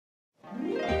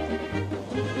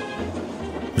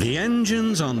The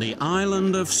engines on the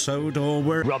island of Sodor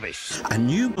were rubbish. A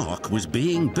new ark was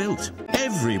being built.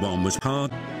 Everyone was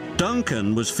hard.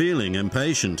 Duncan was feeling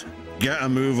impatient. Get a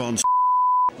move on,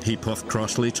 he puffed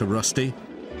crossly to Rusty.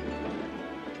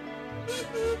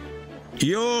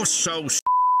 You're so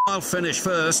I'll finish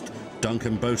first,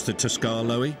 Duncan boasted to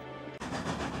Skarloey.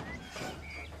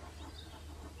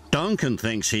 Duncan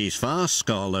thinks he's fast,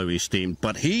 Skarloey steamed,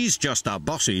 but he's just a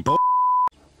bossy boy.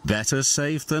 Better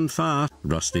safe than fast,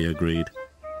 Rusty agreed.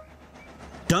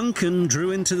 Duncan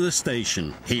drew into the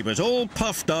station. He was all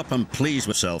puffed up and pleased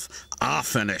with himself. I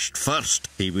finished first,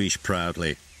 he wheezed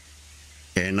proudly.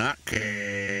 In that case,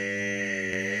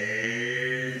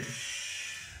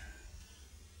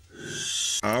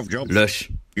 I've job.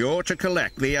 Lush. You're to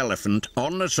collect the elephant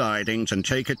on the sidings and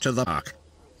take it to the park.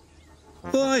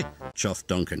 Why? Chuffed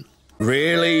Duncan.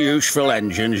 Really useful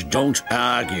engines don't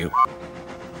argue.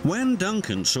 When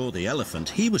Duncan saw the elephant,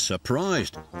 he was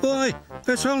surprised. Why,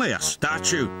 it's only a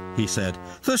statue, he said.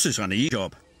 This is an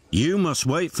e-job. You must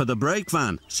wait for the brake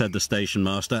van, said the station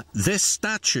master. This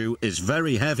statue is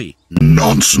very heavy.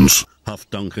 Nonsense, huffed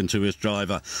Duncan to his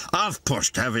driver. I've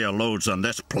pushed heavier loads than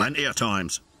this plenty of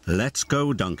times. Let's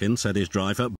go, Duncan, said his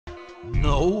driver.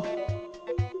 No.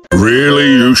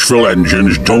 Really useful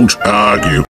engines don't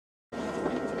argue.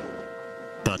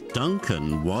 But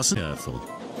Duncan wasn't careful.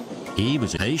 He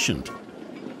was patient.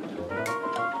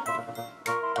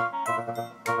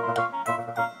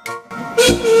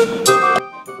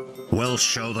 We'll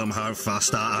show them how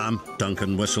fast I am,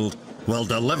 Duncan whistled. We'll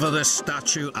deliver this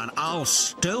statue and I'll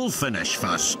still finish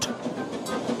first.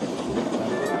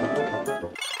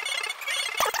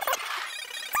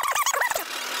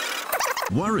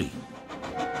 Worry.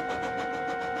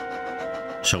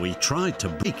 So he tried to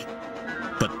brake,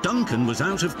 but Duncan was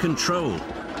out of control.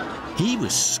 He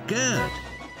was scared.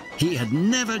 He had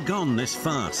never gone this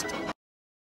fast.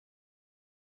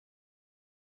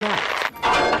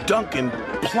 Duncan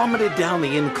plummeted down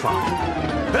the incline.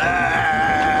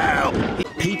 Help!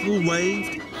 People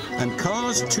waved and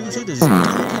cars tooted as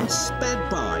Duncan sped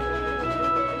by.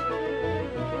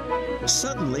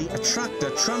 Suddenly, a tractor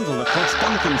trundled across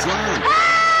Duncan's line.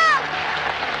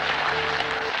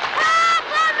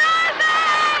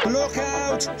 Look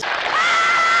out!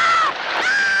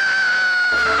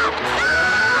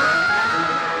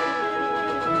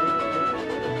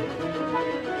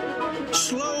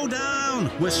 Slow down,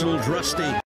 whistled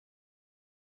Rusty.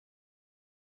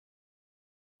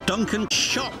 Duncan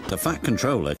shot the Fat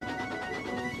Controller.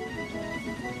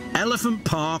 Elephant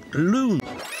Park loomed.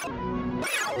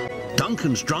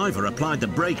 Duncan's driver applied the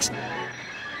brakes.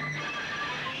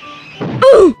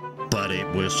 But it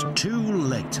was too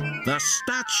late. The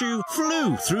statue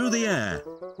flew through the air.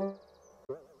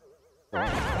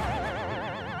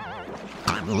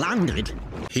 And landed.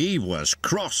 He was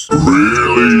cross.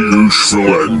 Really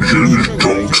useful engines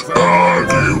don't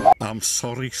argue. I'm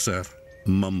sorry, sir,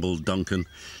 mumbled Duncan.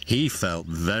 He felt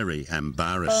very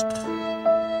embarrassed.